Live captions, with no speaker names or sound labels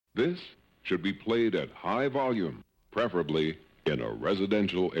This should be played at high volume, preferably in a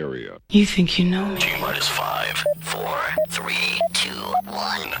residential area. You think you know me? T-minus 5, 4, 3, 2,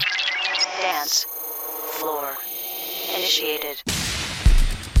 1. Dance. Floor. Initiated.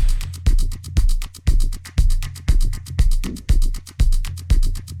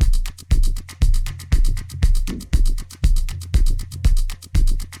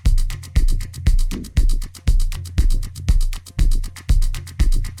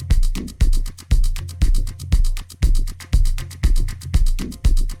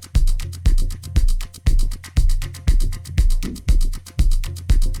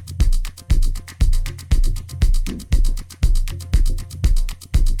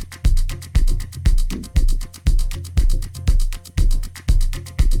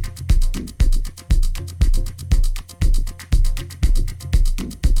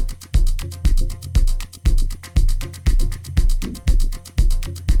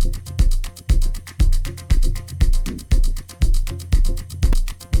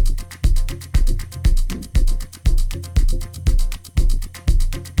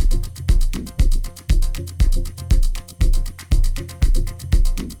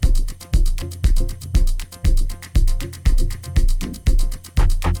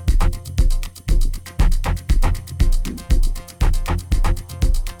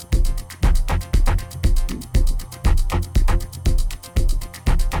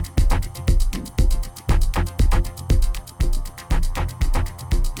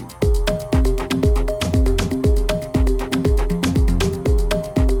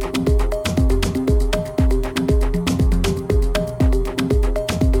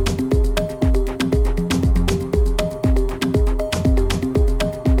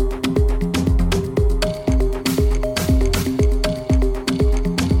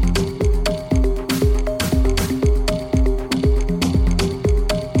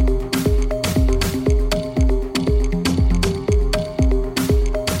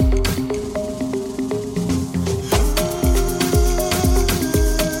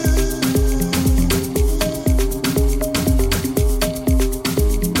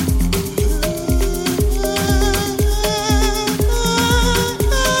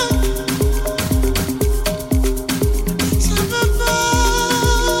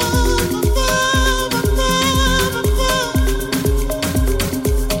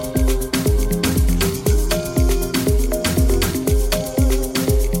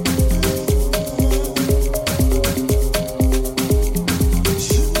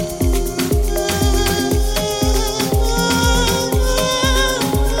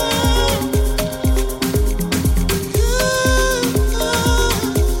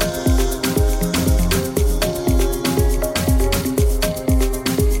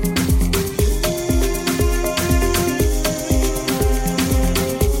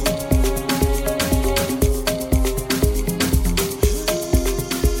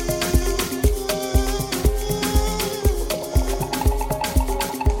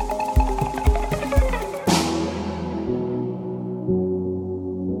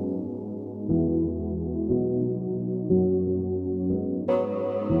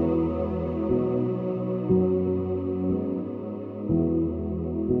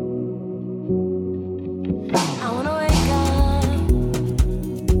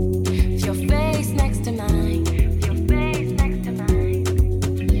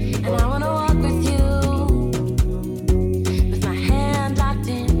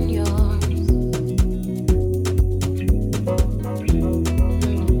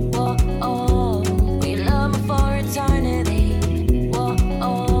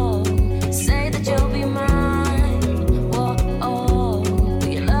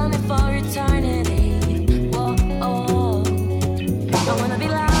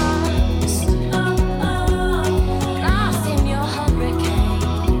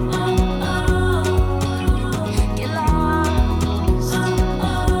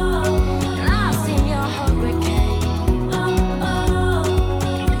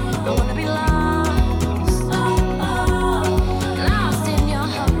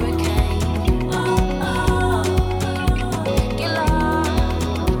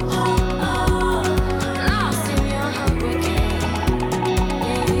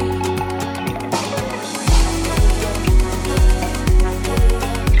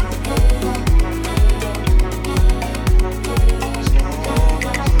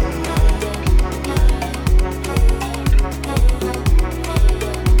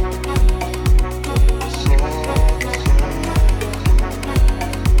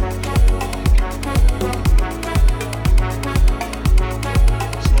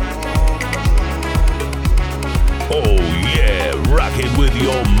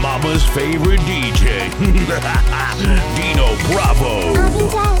 Mama's favorite DJ, Dino Bravo. I've been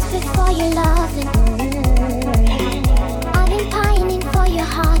desperate for your loving. I've been pining for your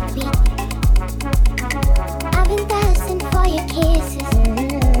heartbeat. I've been thirsting for your kisses.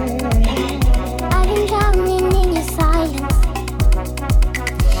 I've been drowning in your silence.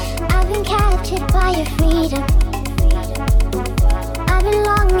 I've been captured by your freedom. I've been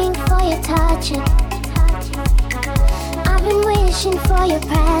longing for your touching. I've been wishing for your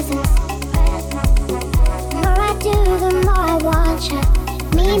presence. The more I do, the more I want you.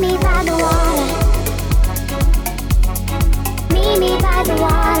 Meet me by the water. Meet me by the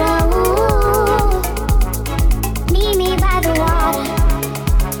water. Ooh. Meet me by the water.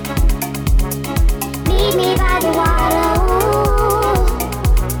 Meet me by the water. Ooh.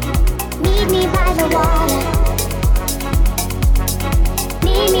 Meet me by the water.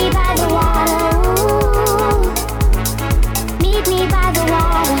 Meet me by the water. Ooh. Meet me by the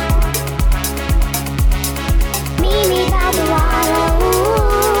water. Meet me by the water. Ooh.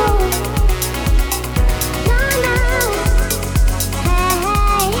 No, no. Hey,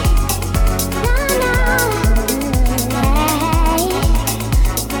 hey. No, no. Hey,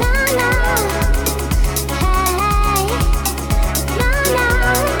 no, no. Hey, no, no.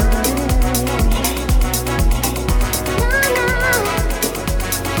 No, no.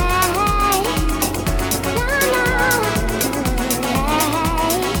 Hey, no, no.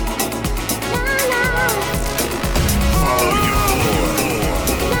 Follow your floor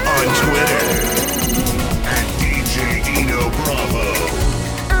on Twitter at DJ Dino Bravo.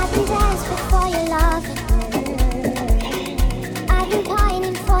 I've been desperate for your loving. I've been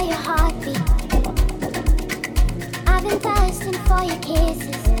pining for your heartbeat. I've been thirsting for your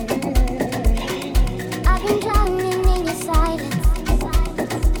kisses. I've been drowning in your silence.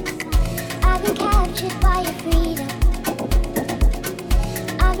 I've been captured by your freedom.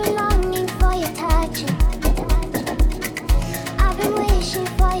 I've been longing for your touching. I've been wishing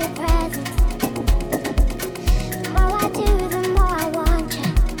for your presence. The more I do, the more I want you.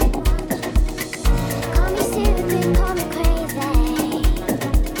 Call me stupid, call me crazy.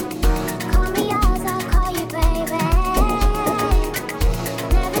 Call me yours, I'll call you baby.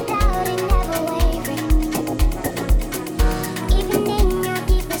 Never doubting, never wavering. Even in your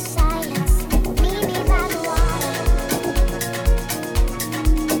deepest silence. Meet me by the water.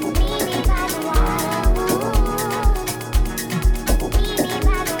 Meet me by the water. Ooh. Meet me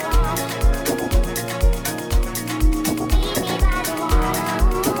by the water. Meet me by the water.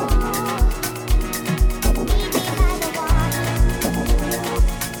 Ooh. Meet me by the water. Meet me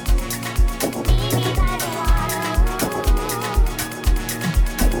by the water. Ooh.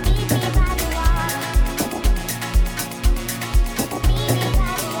 Meet me by the water. Meet me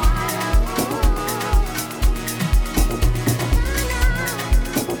by the water.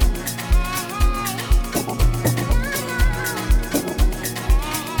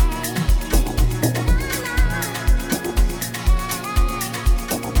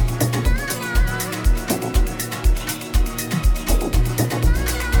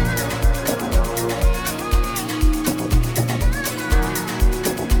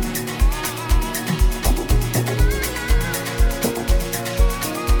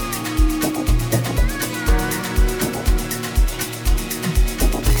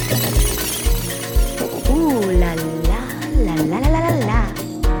 Ooh la la la la la la la.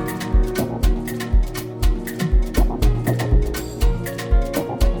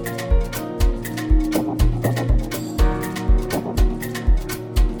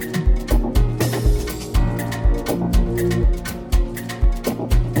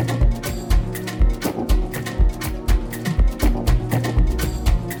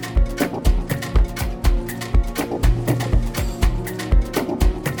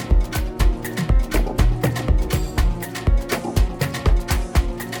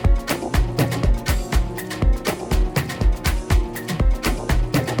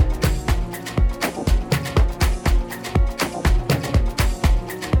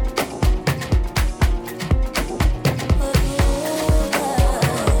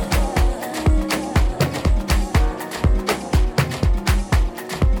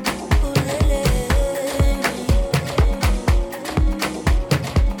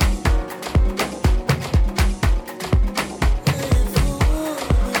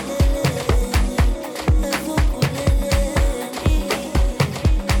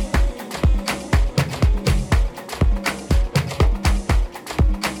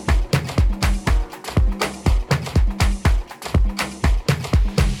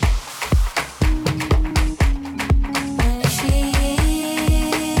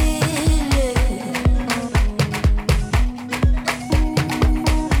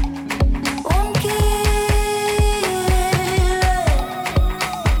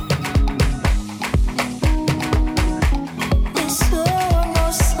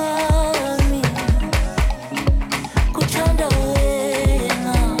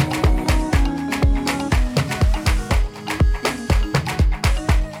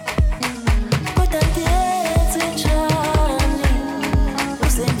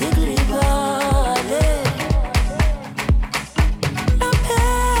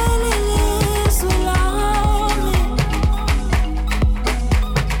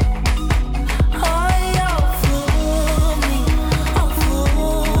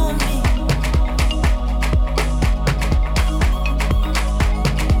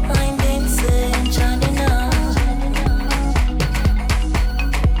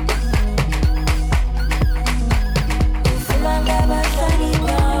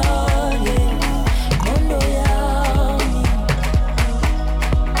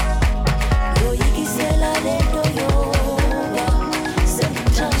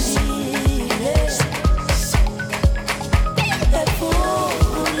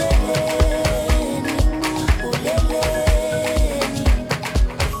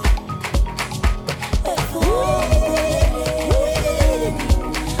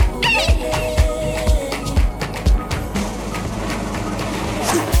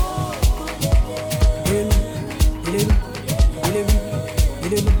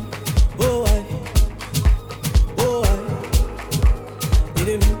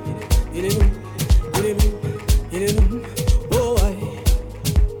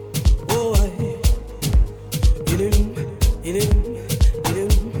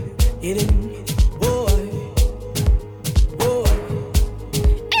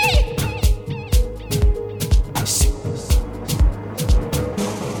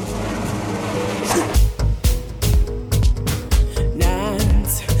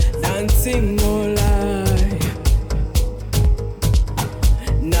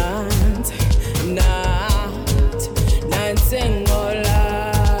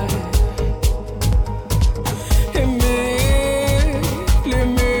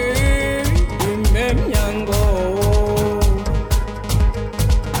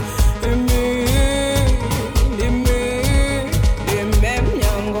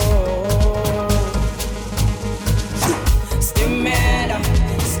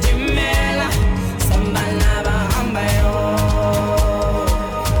 Stimela,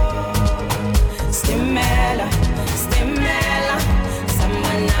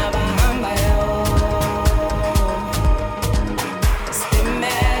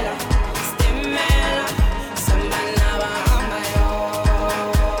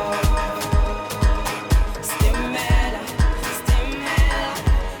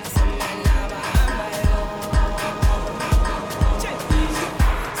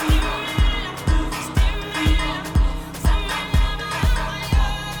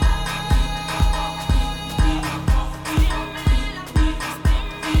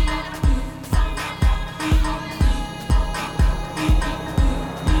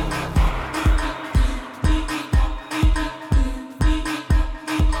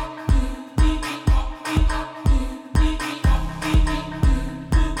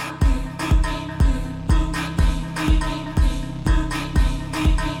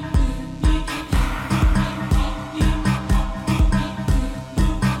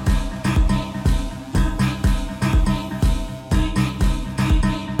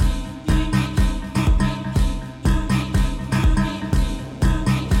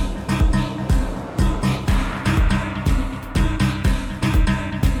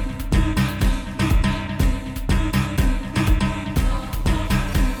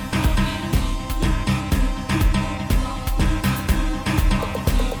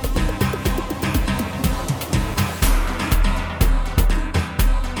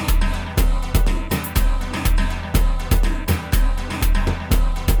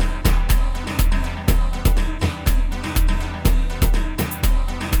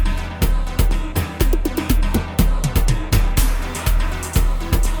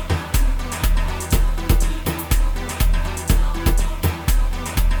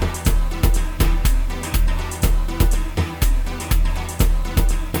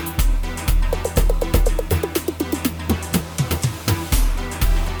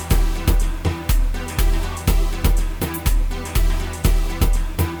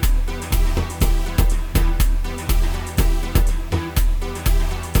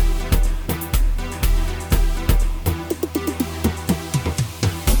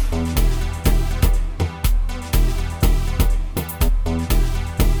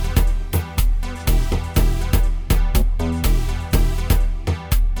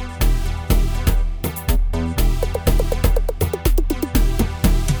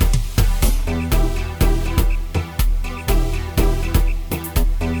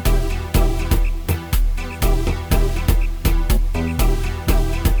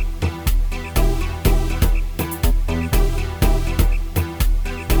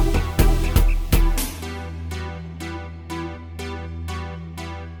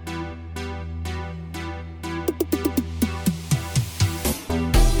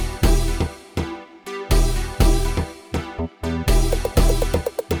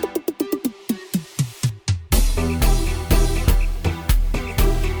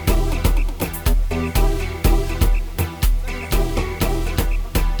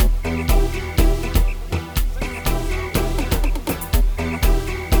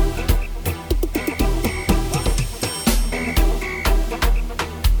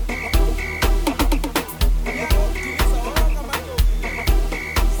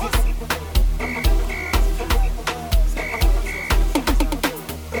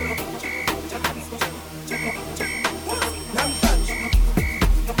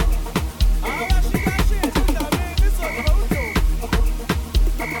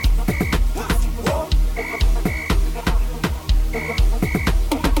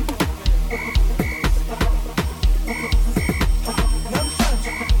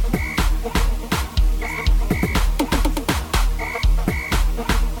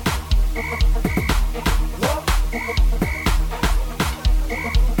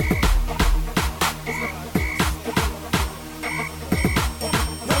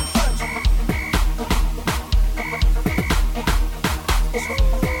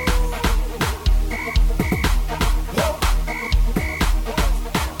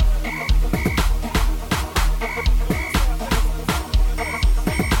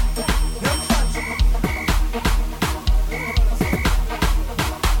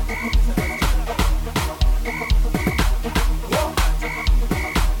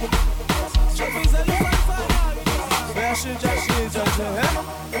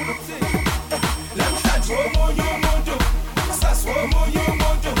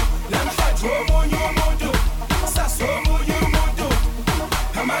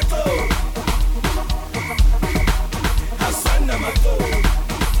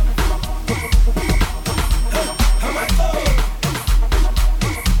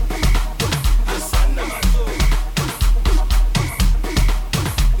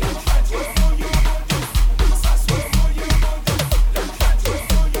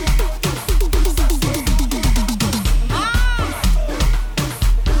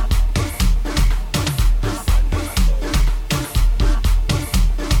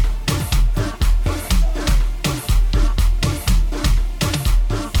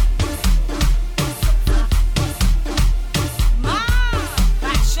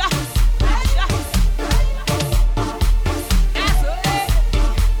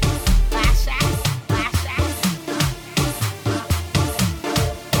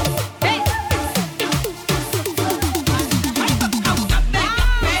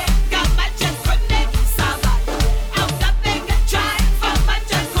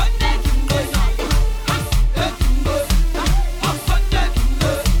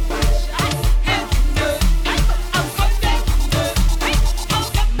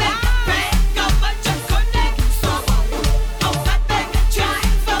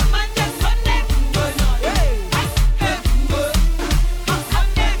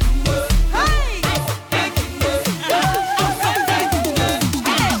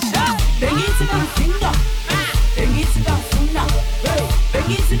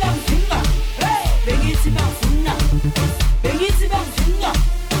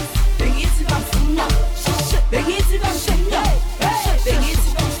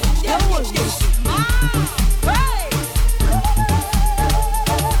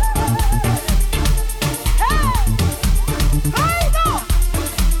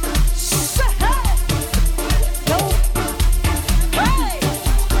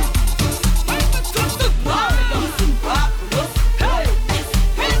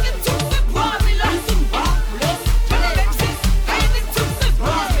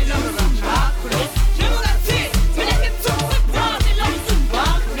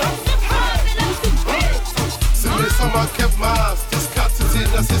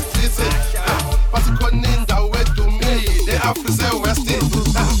 a fazer West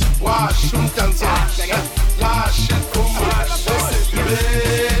Indies. Washington, Lacha,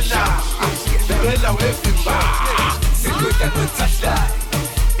 Bella, Wefimba. Segura no touchline,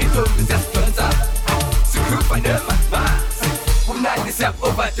 e todos as plantas. Segura vai na massa, o nada se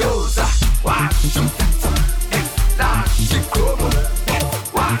overdose. Washington, Lacha, como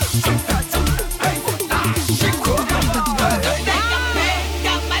Washington.